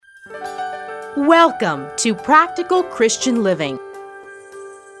Welcome to Practical Christian Living.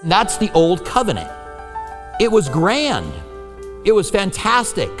 That's the old covenant. It was grand. It was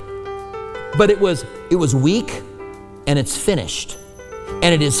fantastic. But it was weak, and it's finished.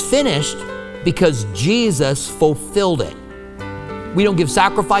 And it is finished because Jesus fulfilled it. We don't give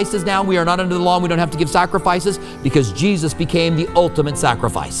sacrifices now. We are not under the law. We don't have to give sacrifices because Jesus became the ultimate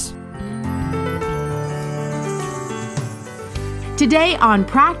sacrifice. Today on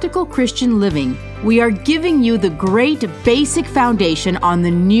Practical Christian Living, we are giving you the great basic foundation on the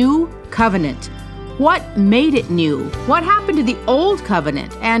new covenant. What made it new? What happened to the old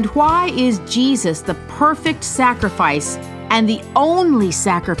covenant? And why is Jesus the perfect sacrifice and the only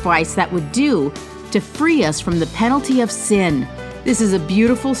sacrifice that would do to free us from the penalty of sin? This is a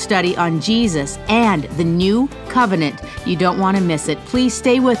beautiful study on Jesus and the new covenant. You don't want to miss it. Please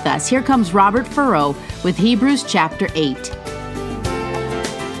stay with us. Here comes Robert Furrow with Hebrews chapter 8.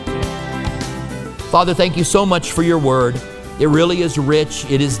 Father, thank you so much for your word. It really is rich,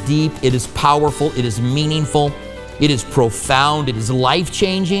 it is deep, it is powerful, it is meaningful, it is profound, it is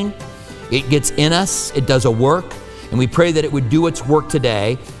life-changing. It gets in us, it does a work, and we pray that it would do its work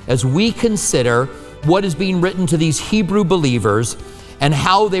today as we consider what is being written to these Hebrew believers and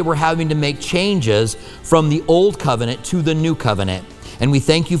how they were having to make changes from the old covenant to the new covenant. And we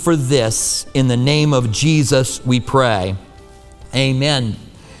thank you for this. In the name of Jesus, we pray. Amen.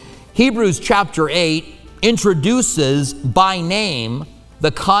 Hebrews chapter 8 introduces by name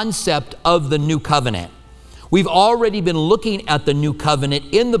the concept of the new covenant. We've already been looking at the new covenant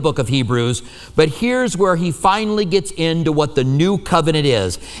in the book of Hebrews, but here's where he finally gets into what the new covenant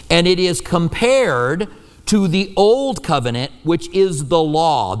is. And it is compared to the old covenant, which is the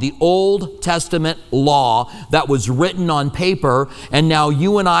law, the Old Testament law that was written on paper, and now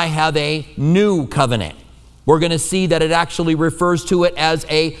you and I have a new covenant. We're going to see that it actually refers to it as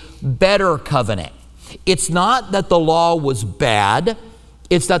a better covenant. It's not that the law was bad,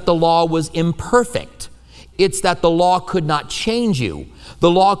 it's that the law was imperfect. It's that the law could not change you. The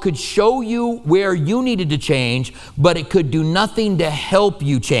law could show you where you needed to change, but it could do nothing to help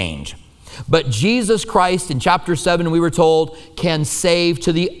you change. But Jesus Christ, in chapter 7, we were told, can save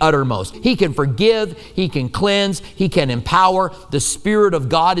to the uttermost. He can forgive, He can cleanse, He can empower. The Spirit of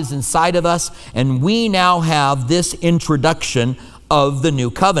God is inside of us, and we now have this introduction of the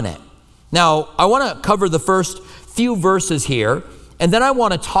new covenant. Now, I want to cover the first few verses here, and then I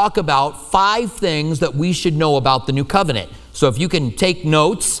want to talk about 5 things that we should know about the new covenant. So if you can take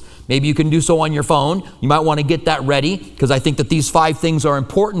notes, maybe you can do so on your phone. You might want to get that ready because I think that these 5 things are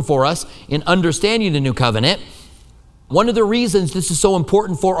important for us in understanding the new covenant. One of the reasons this is so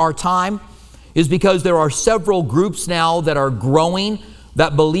important for our time is because there are several groups now that are growing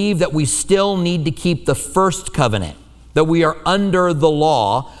that believe that we still need to keep the first covenant, that we are under the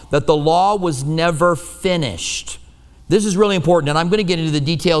law, that the law was never finished. This is really important, and I'm going to get into the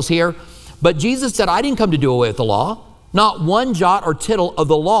details here. But Jesus said, I didn't come to do away with the law. Not one jot or tittle of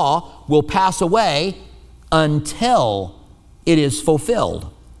the law will pass away until it is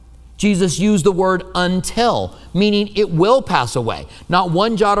fulfilled. Jesus used the word until, meaning it will pass away. Not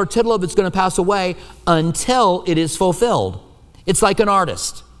one jot or tittle of it's going to pass away until it is fulfilled. It's like an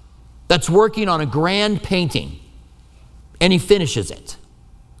artist that's working on a grand painting, and he finishes it,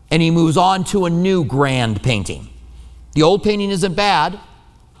 and he moves on to a new grand painting. The old painting isn't bad.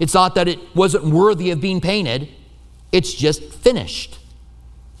 It's not that it wasn't worthy of being painted. It's just finished.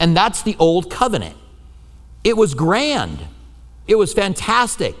 And that's the old covenant. It was grand. It was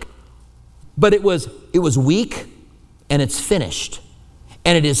fantastic. But it was weak, and it's finished.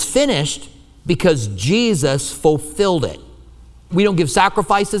 And it is finished because Jesus fulfilled it. We don't give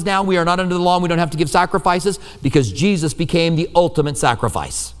sacrifices now. We are not under the law. We don't have to give sacrifices because Jesus became the ultimate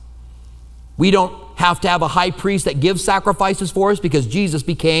sacrifice. We don't have to have a high priest that gives sacrifices for us because Jesus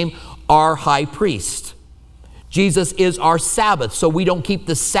became our high priest. Jesus is our Sabbath, so we don't keep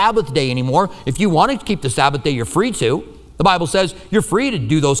the Sabbath day anymore. If you want to keep the Sabbath day, you're free to. The Bible says you're free to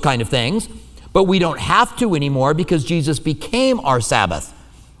do those kind of things, but we don't have to anymore because Jesus became our Sabbath.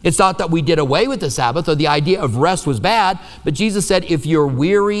 It's not that we did away with the Sabbath or the idea of rest was bad, but Jesus said, if you're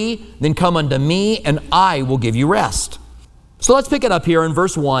weary, then come unto me and I will give you rest. So let's pick it up here in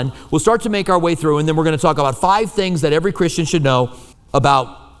verse 1. We'll start to make our way through, and then we're going to talk about 5 things that every Christian should know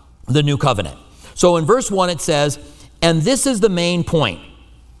about the new covenant. So in verse 1 it says, and this is the main point.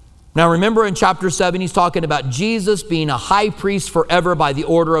 Now remember in chapter 7 he's talking about Jesus being a high priest forever by the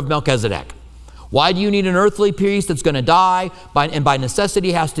order of Melchizedek. Why do you need an earthly priest that's going to die and by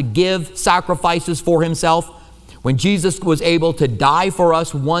necessity has to give sacrifices for himself when Jesus was able to die for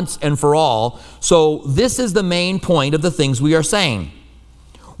us once and for all? So this is the main point of the things we are saying.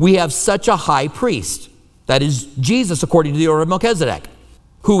 we have such a high priest, that is Jesus according to the order of Melchizedek,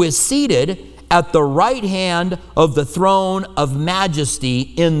 who is seated at the right hand of the throne of majesty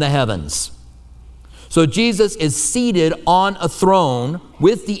in the heavens. So Jesus is seated on a throne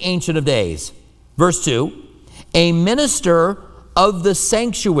with the Ancient of Days. Verse 2, a minister of the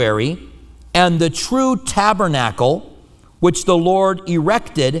sanctuary and the true tabernacle, which the Lord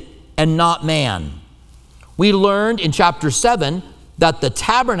erected and not man. We learned in chapter 7 that the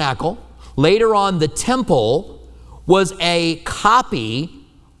tabernacle, later on the temple, was a copy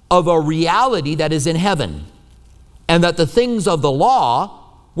of a reality that is in heaven, and that the things of the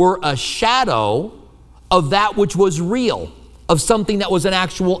law were a shadow of that which was real, of something that was an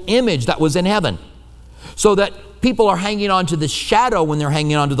actual image that was in heaven. So that people are hanging on to the shadow when they're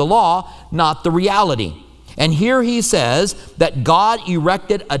hanging on to the law, not the reality. And here he says that God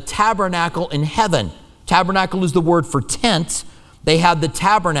erected a tabernacle in heaven. Tabernacle is the word for tent. They had the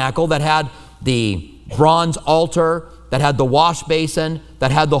tabernacle that had the bronze altar, that had the wash basin,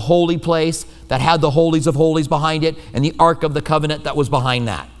 that had the holy place, that had the holies of holies behind it, and the Ark of the Covenant that was behind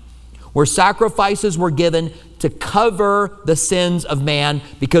that, where sacrifices were given to cover the sins of man,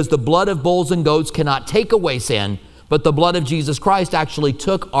 because the blood of bulls and goats cannot take away sin, but the blood of Jesus Christ actually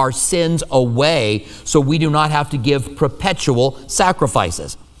took our sins away, so we do not have to give perpetual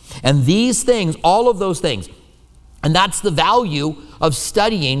sacrifices. And these things, all of those things, and that's the value of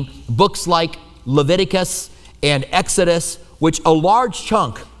studying books like Leviticus and Exodus, which a large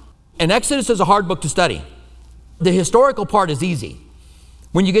chunk, and Exodus is a hard book to study. The historical part is easy.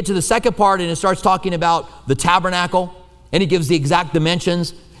 When you get to the second part and it starts talking about the tabernacle, and it gives the exact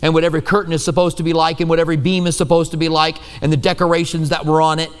dimensions and what every curtain is supposed to be like and what every beam is supposed to be like and the decorations that were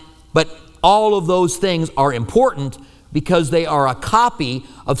on it. But all of those things are important because they are a copy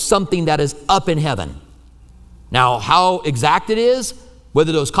of something that is up in heaven. Now, how exact it is,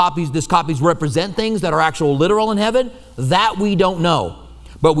 whether these copies represent things that are actual literal in heaven, that we don't know.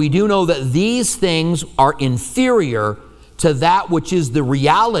 But we do know that these things are inferior to that which is the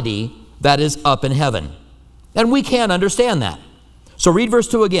reality that is up in heaven. And we can't understand that. So read verse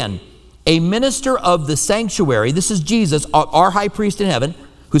 2 again. A minister of the sanctuary, this is Jesus, our high priest in heaven,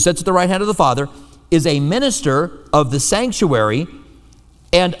 who sits at the right hand of the Father, is a minister of the sanctuary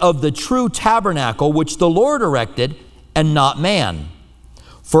and of the true tabernacle which the Lord erected and not man.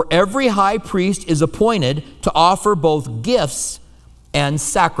 For every high priest is appointed to offer both gifts and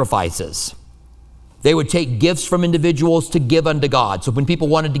sacrifices. They would take gifts from individuals to give unto God. So when people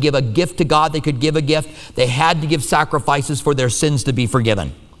wanted to give a gift to God, they could give a gift. They had to give sacrifices for their sins to be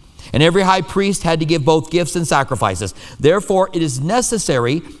forgiven. And every high priest had to give both gifts and sacrifices. Therefore, it is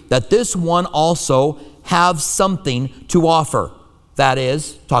necessary that this one also have something to offer. That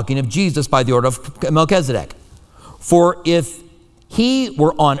is, talking of Jesus by the order of Melchizedek. For if he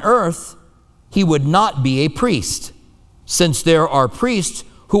were on earth, he would not be a priest, since there are priests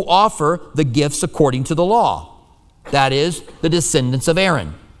who offer the gifts according to the law. That is, the descendants of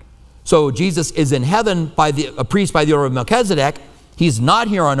Aaron. So Jesus is in heaven a priest by the order of Melchizedek. He's not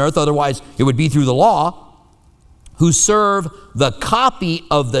here on earth, otherwise it would be through the law, who serve the copy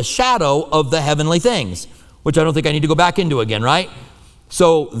of the shadow of the heavenly things, which I don't think I need to go back into again, right?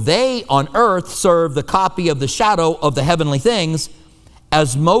 So they on earth serve the copy of the shadow of the heavenly things,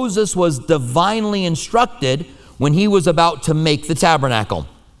 as Moses was divinely instructed when he was about to make the tabernacle.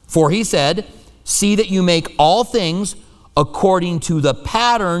 For he said, see that you make all things according to the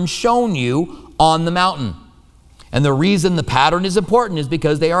pattern shown you on the mountain. And the reason the pattern is important is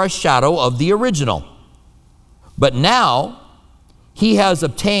because they are a shadow of the original. But now he has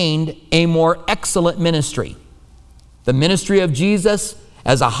obtained a more excellent ministry. The ministry of Jesus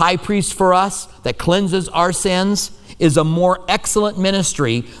as a high priest for us that cleanses our sins is a more excellent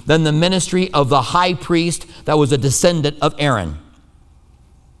ministry than the ministry of the high priest that was a descendant of Aaron.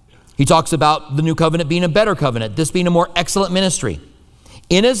 He talks about the new covenant being a better covenant, this being a more excellent ministry.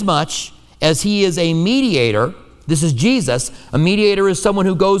 Inasmuch as he is a mediator, this is Jesus, a mediator is someone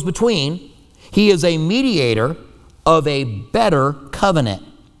who goes between. He is a mediator of a better covenant,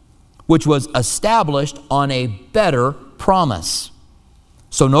 which was established on a better promise.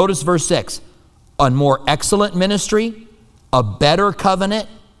 So notice verse 6, a more excellent ministry, a better covenant,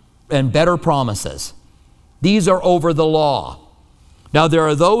 and better promises. These are over the law. Now there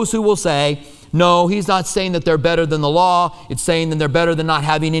are those who will say, no, he's not saying that they're better than the law. It's saying that they're better than not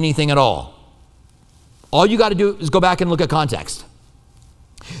having anything at all. All you got to do is go back and look at context.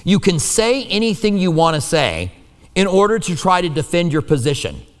 You can say anything you want to say in order to try to defend your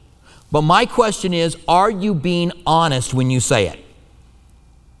position. But my question is, are you being honest when you say it?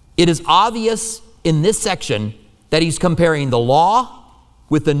 It is obvious in this section that he's comparing the law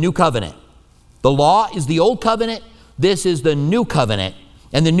with the new covenant. The law is the old covenant. This is the new covenant.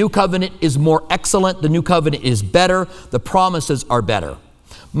 And the new covenant is more excellent. The new covenant is better. The promises are better.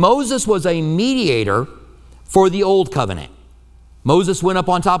 Moses was a mediator for the old covenant. Moses went up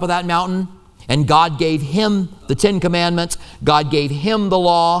on top of that mountain, and God gave him the 10 commandments. God gave him the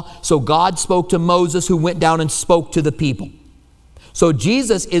law. So God spoke to Moses, who went down and spoke to the people. So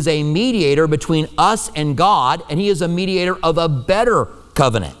Jesus is a mediator between us and God, and he is a mediator of a better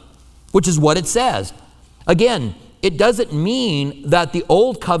covenant, which is what it says. Again, it doesn't mean that the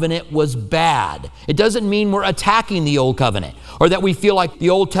old covenant was bad. It doesn't mean we're attacking the old covenant or that we feel like the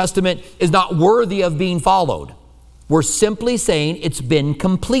Old Testament is not worthy of being followed. We're simply saying it's been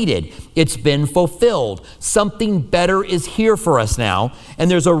completed. It's been fulfilled. Something better is here for us now, and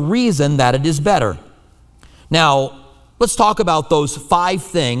there's a reason that it is better. Now, let's talk about those 5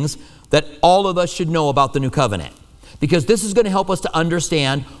 things that all of us should know about the new covenant, because this is going to help us to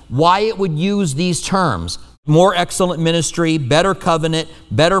understand why it would use these terms. More excellent ministry, better covenant,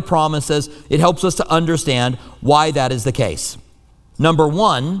 better promises. It helps us to understand why that is the case. Number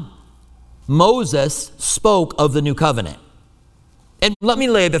 1, Moses spoke of the new covenant. And let me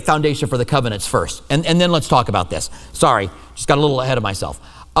lay the foundation for the covenants first, and then let's talk about this. Sorry, just got a little ahead of myself.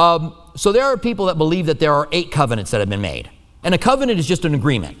 So there are people that believe that there are 8 covenants that have been made. And a covenant is just an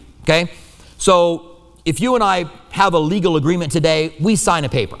agreement, okay? So if you and I have a legal agreement today, we sign a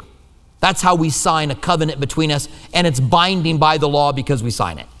paper. That's how we sign a covenant between us, and it's binding by the law because we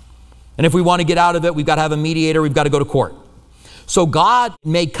sign it. And if we want to get out of it, we've got to have a mediator, we've got to go to court. So God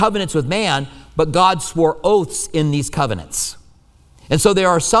made covenants with man, but God swore oaths in these covenants. And so there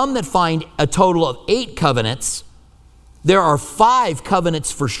are some that find a total of 8 covenants. There are 5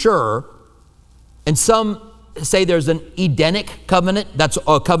 covenants for sure, and some say there's an Edenic covenant. That's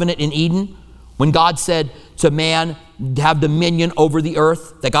a covenant in Eden, when God said to man, have dominion over the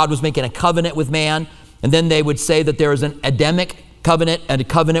earth, that God was making a covenant with man. And then they would say that there is an Adamic covenant and a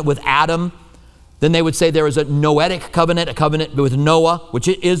covenant with Adam. Then they would say there is a Noetic covenant, a covenant with Noah, which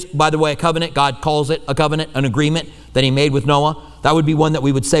is, by the way, a covenant. God calls it a covenant, an agreement that he made with Noah. That would be one that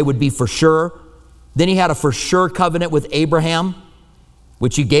we would say would be for sure. Then he had a for sure covenant with Abraham,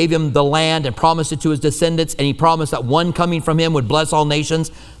 which he gave him the land and promised it to his descendants. And he promised that one coming from him would bless all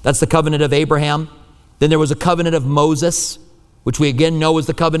nations. That's the covenant of Abraham. Then there was a covenant of Moses, which we again know is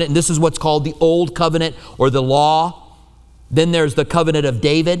the covenant. And this is what's called the old covenant or the law. Then there's the covenant of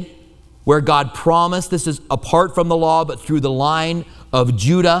David, where God promised, this is apart from the law, but through the line of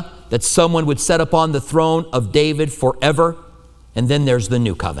Judah, that someone would set upon the throne of David forever. And then there's the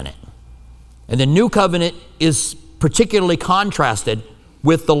new covenant. And the new covenant is particularly contrasted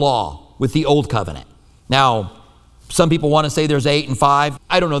with the law, with the old covenant. Now, some people want to say there's 8 and 5.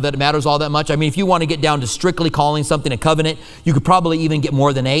 I don't know that it matters all that much. I mean, if you want to get down to strictly calling something a covenant, you could probably even get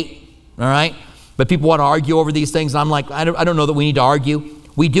more than 8, all right? But people want to argue over these things, and I'm like, I don't know that we need to argue.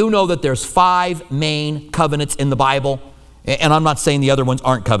 We do know that there's 5 main covenants in the Bible, and I'm not saying the other ones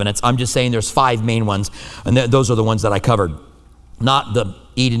aren't covenants. I'm just saying there's 5 main ones, and those are the ones that I covered. Not the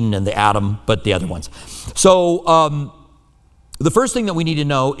Eden and the Adam, but the other ones. So the first thing that we need to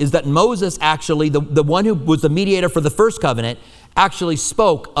know is that Moses actually, the one who was the mediator for the first covenant, actually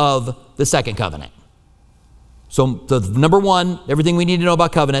spoke of the second covenant. So the number 1, everything we need to know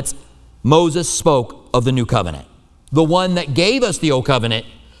about covenants, Moses spoke of the new covenant. The one that gave us the old covenant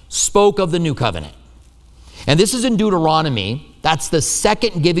spoke of the new covenant. And this is in Deuteronomy. That's the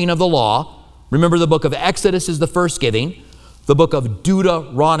second giving of the law. Remember, the book of Exodus is the first giving. The book of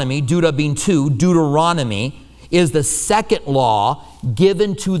Deuteronomy, Deuta being 2, Deuteronomy is the second law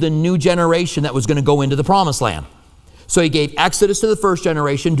given to the new generation that was going to go into the promised land. So he gave Exodus to the first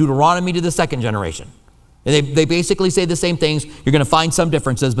generation, Deuteronomy to the second generation. And they basically say the same things. You're going to find some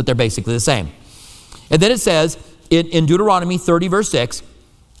differences, but they're basically the same. And then it says in Deuteronomy 30, verse 6,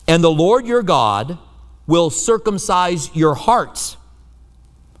 and the Lord your God will circumcise your hearts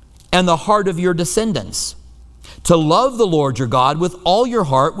and the heart of your descendants, to love the Lord your God with all your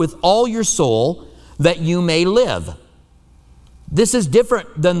heart, with all your soul, that you may live. This is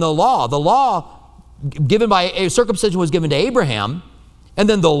different than the law. The law given by circumcision was given to Abraham, and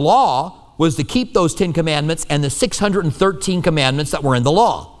then the law was to keep those 10 commandments and the 613 commandments that were in the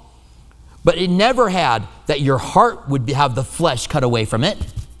law. But it never had that your heart would have the flesh cut away from it,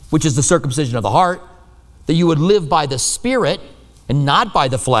 which is the circumcision of the heart, that you would live by the Spirit and not by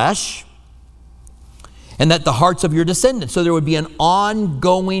the flesh, and that the hearts of your descendants. So there would be an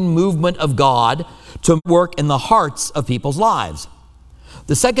ongoing movement of God to work in the hearts of people's lives.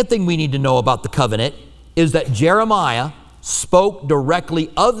 The second thing we need to know about the covenant is that Jeremiah spoke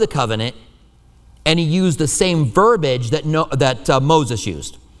directly of the covenant and he used the same verbiage that Moses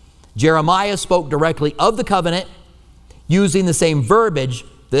used. Jeremiah spoke directly of the covenant using the same verbiage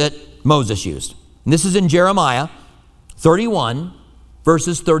that Moses used. And this is in Jeremiah 31,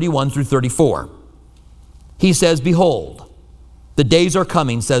 verses 31 through 34. He says, "Behold, the days are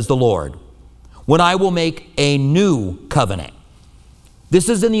coming, says the Lord, when I will make a new covenant." This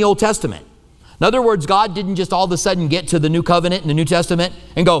is in the Old Testament. In other words, God didn't just all of a sudden get to the new covenant in the New Testament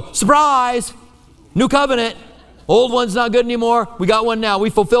and go, surprise, new covenant, old one's not good anymore, we got one now, we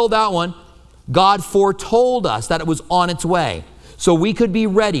fulfilled that one. God foretold us that it was on its way, so we could be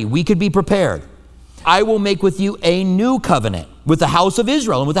ready, we could be prepared. "I will make with you a new covenant with the house of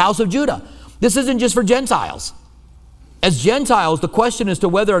Israel and with the house of Judah." This isn't just for Gentiles. As Gentiles, the question as to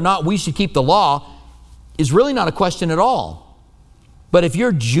whether or not we should keep the law is really not a question at all. But if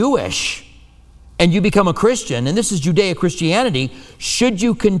you're Jewish and you become a Christian, and this is Judeo-Christianity, should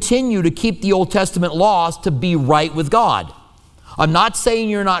you continue to keep the Old Testament laws to be right with God? I'm not saying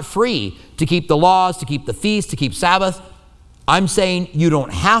you're not free to keep the laws, to keep the feast, to keep Sabbath. I'm saying you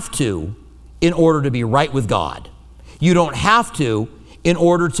don't have to in order to be right with God. You don't have to in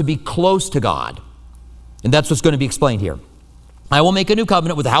order to be close to God. And that's what's going to be explained here. "I will make a new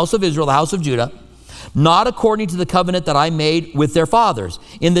covenant with the house of Israel, the house of Judah, not according to the covenant that I made with their fathers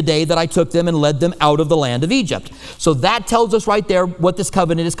in the day that I took them and led them out of the land of Egypt." So that tells us right there what this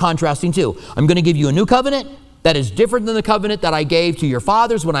covenant is contrasting to. I'm going to give you a new covenant that is different than the covenant that I gave to your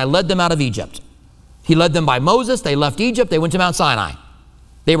fathers when I led them out of Egypt. He led them by Moses. They left Egypt. They went to Mount Sinai.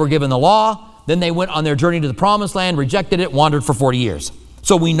 They were given the law. Then they went on their journey to the promised land, rejected it, wandered for 40 years.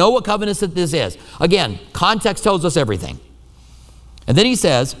 So we know what covenant that this is. Again, context tells us everything. And then he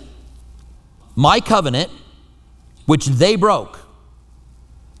says, "My covenant, which they broke."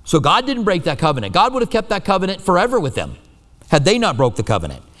 So God didn't break that covenant. God would have kept that covenant forever with them had they not broke the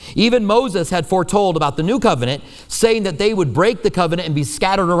covenant. Even Moses had foretold about the new covenant, saying that they would break the covenant and be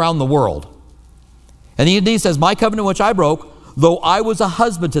scattered around the world. And he says, "My covenant which I broke, though I was a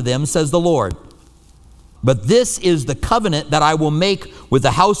husband to them, says the Lord. But this is the covenant that I will make with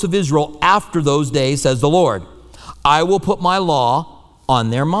the house of Israel after those days, says the Lord. I will put my law on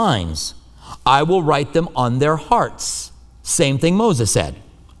their minds. I will write them on their hearts." Same thing Moses said.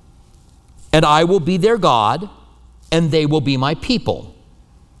 "And I will be their God, and they will be my people."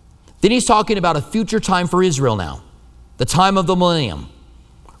 Then he's talking about a future time for Israel now, the time of the millennium.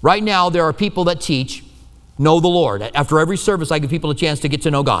 Right now, there are people that teach, know the Lord. After every service, I give people a chance to get to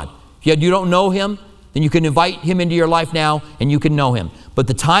know God. If you don't know him, then you can invite him into your life now, and you can know him. But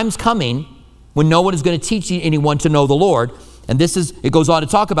the time's coming when no one is going to teach anyone to know the Lord. And it goes on to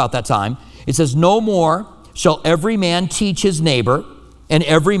talk about that time. It says, "No more shall every man teach his neighbor, and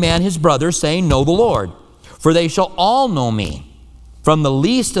every man his brother, saying, Know the Lord. For they shall all know me, from the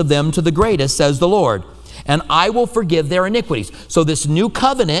least of them to the greatest, says the Lord. And I will forgive their iniquities." So this new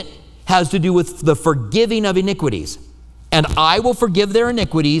covenant has to do with the forgiving of iniquities. "And I will forgive their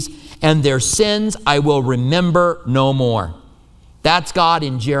iniquities, and their sins I will remember no more." That's God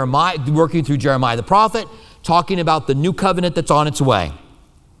in Jeremiah, working through Jeremiah the prophet, talking about the new covenant that's on its way.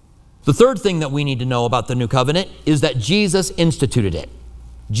 The third thing that we need to know about the new covenant is that Jesus instituted it.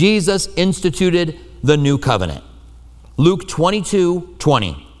 Jesus instituted the new covenant. Luke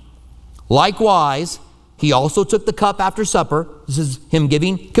 22:20. "Likewise, he also took the cup after supper." This is him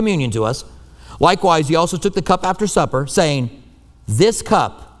giving communion to us. "Likewise, he also took the cup after supper, saying, This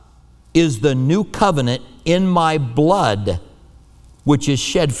cup is the new covenant in my blood, which is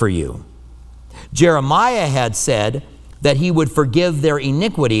shed for you." Jeremiah had said that he would forgive their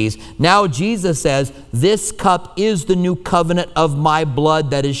iniquities. Now Jesus says, "This cup is the new covenant of my blood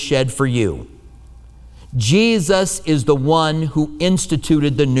that is shed for you." Jesus is the one who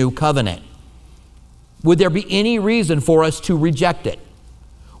instituted the new covenant. Would there be any reason for us to reject it?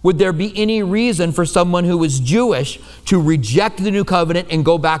 Would there be any reason for someone who is Jewish to reject the new covenant and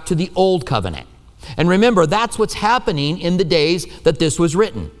go back to the old covenant? And remember, that's what's happening in the days that this was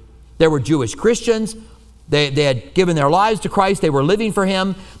written. There were Jewish Christians. They had given their lives to Christ. They were living for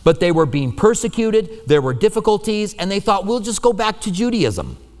him, but they were being persecuted. There were difficulties, and they thought, we'll just go back to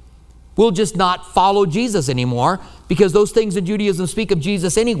Judaism. We'll just not follow Jesus anymore, because those things in Judaism speak of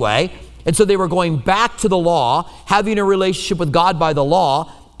Jesus anyway. And so they were going back to the law, having a relationship with God by the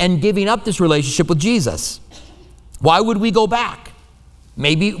law, and giving up this relationship with Jesus. Why would we go back?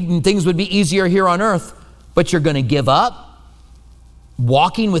 Maybe things would be easier here on earth, but you're going to give up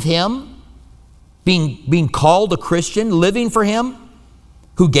walking with him, being called a Christian, living for him,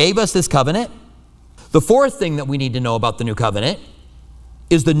 who gave us this covenant. The fourth thing that we need to know about the new covenant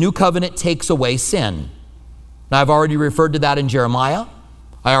is the new covenant takes away sin. Now, I've already referred to that in Jeremiah.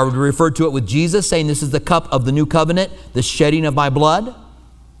 I already referred to it with Jesus saying this is the cup of the new covenant, the shedding of my blood,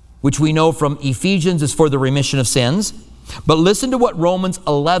 which we know from Ephesians is for the remission of sins. But listen to what Romans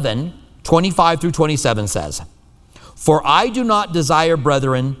 11, 25 through 27 says. For I do not desire,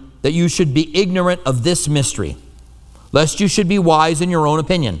 brethren, that you should be ignorant of this mystery, lest you should be wise in your own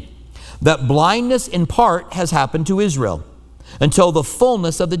opinion, that blindness in part has happened to Israel, until the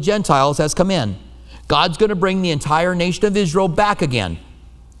fullness of the Gentiles has come in. God's going to bring the entire nation of Israel back again,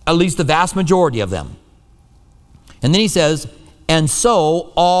 at least the vast majority of them. And then he says, and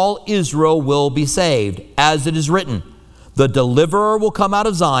so all Israel will be saved, as it is written, the deliverer will come out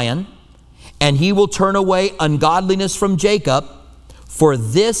of Zion, and he will turn away ungodliness from Jacob, for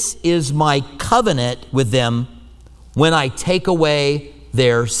this is my covenant with them when I take away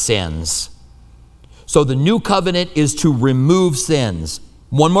their sins. So the new covenant is to remove sins.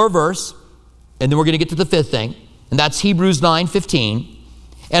 One more verse, and then we're going to get to the fifth thing, and that's Hebrews 9:15.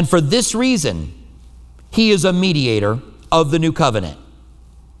 And for this reason, he is a mediator of the new covenant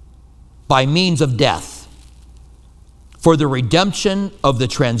by means of death, for the redemption of the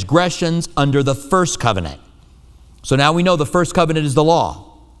transgressions under the first covenant. So now we know the first covenant is the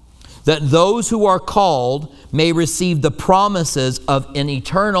law, that those who are called may receive the promises of an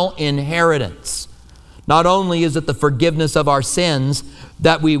eternal inheritance. Not only is it the forgiveness of our sins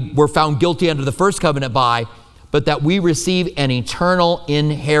that we were found guilty under the first covenant by, but that we receive an eternal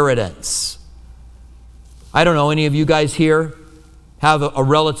inheritance. I don't know, any of you guys here have a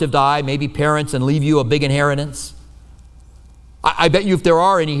relative die, maybe parents, and leave you a big inheritance? I bet you if there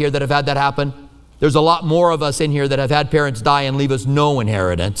are any here that have had that happen, there's a lot more of us in here that have had parents die and leave us no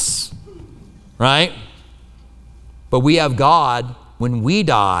inheritance, right? But we have God. When we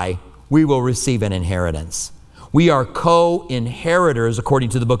die, we will receive an inheritance. We are co-inheritors, according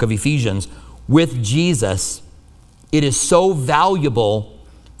to the book of Ephesians, with Jesus. It is so valuable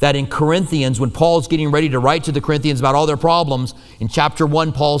that in Corinthians, when Paul's getting ready to write to the Corinthians about all their problems, in chapter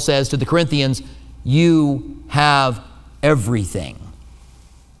 1, Paul says to the Corinthians, you have everything.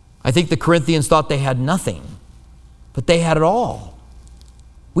 I think the Corinthians thought they had nothing, but they had it all.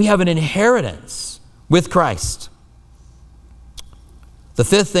 We have an inheritance with Christ. The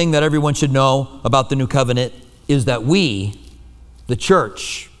fifth thing that everyone should know about the new covenant is that we, the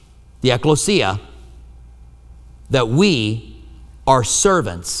church, the ecclesia, that we are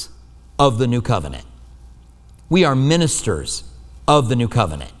servants of the new covenant. We are ministers of the new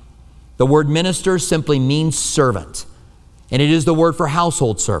covenant. The word minister simply means servant, and it is the word for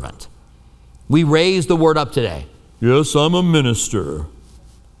household servant. We raised the word up today. Yes, I'm a minister.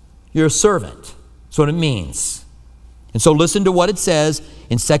 You're a servant. That's what it means. And so listen to what it says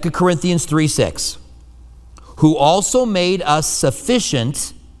in 2 Corinthians 3:6. Who also made us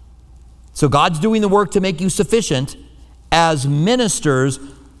sufficient. So God's doing the work to make you sufficient as ministers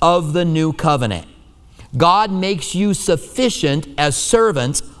of the new covenant. God makes you sufficient as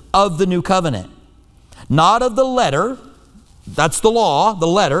servants of the new covenant. Not of the letter, that's the law, the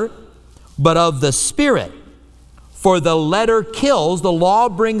letter, but of the Spirit. For the letter kills, the law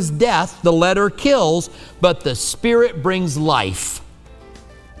brings death, the letter kills, but the Spirit brings life.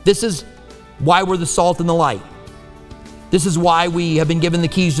 This is why we're the salt and the light. This is why we have been given the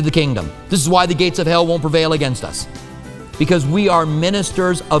keys to the kingdom. This is why the gates of hell won't prevail against us. Because we are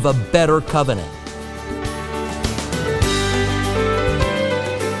ministers of a better covenant.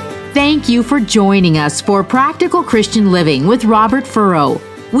 Thank you for joining us for Practical Christian Living with Robert Furrow.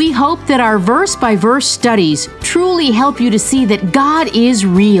 We hope that our verse-by-verse studies truly help you to see that God is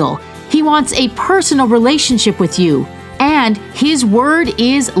real. He wants a personal relationship with you, and His Word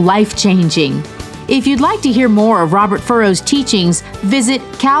is life-changing. If you'd like to hear more of Robert Furrow's teachings, visit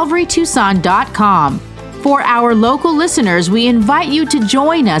calvarytucson.com. For our local listeners, we invite you to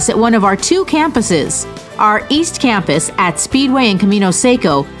join us at one of our two campuses. Our East Campus at Speedway in Camino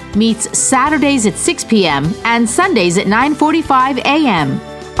Seco meets Saturdays at 6 p.m. and Sundays at 9:45 a.m.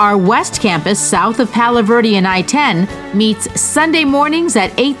 Our West Campus, south of Palo Verde and I-10, meets Sunday mornings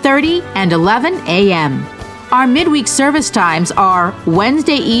at 8:30 and 11 a.m. Our midweek service times are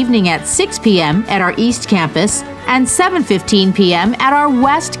Wednesday evening at 6 p.m. at our East Campus and 7:15 p.m. at our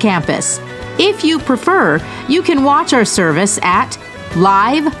West Campus. If you prefer, you can watch our service at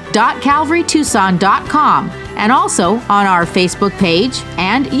live.calvarytucson.com and also on our Facebook page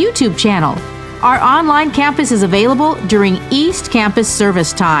and YouTube channel. Our online campus is available during East Campus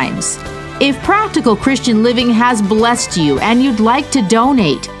service times. If Practical Christian Living has blessed you and you'd like to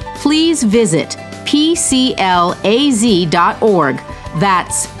donate, please visit PCLAZ.org.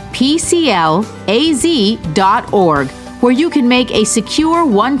 That's PCLAZ.org. where you can make a secure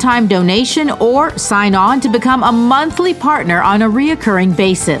one-time donation or sign on to become a monthly partner on a reoccurring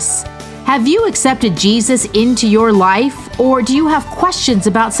basis. Have you accepted Jesus into your life, or do you have questions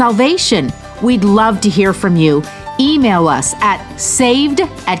about salvation? We'd love to hear from you. Email us at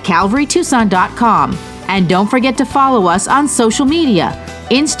saved@calvarytucson.com. And don't forget to follow us on social media,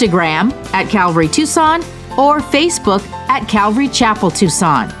 Instagram at Calvary Tucson or Facebook at Calvary Chapel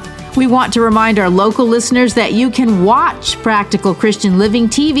Tucson. We want to remind our local listeners that you can watch Practical Christian Living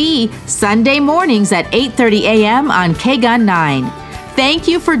TV Sunday mornings at 8:30 a.m. on KGUN 9. Thank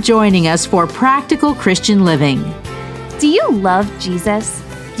you for joining us for Practical Christian Living. Do you love Jesus?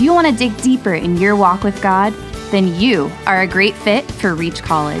 Do you want to dig deeper in your walk with God? Then you are a great fit for Reach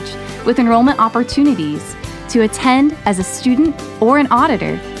College, with enrollment opportunities. To attend as a student or an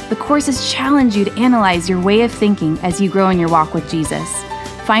auditor, the courses challenge you to analyze your way of thinking as you grow in your walk with Jesus.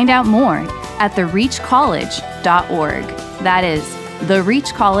 Find out more at thereachcollege.org. That is,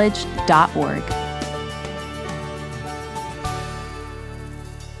 thereachcollege.org.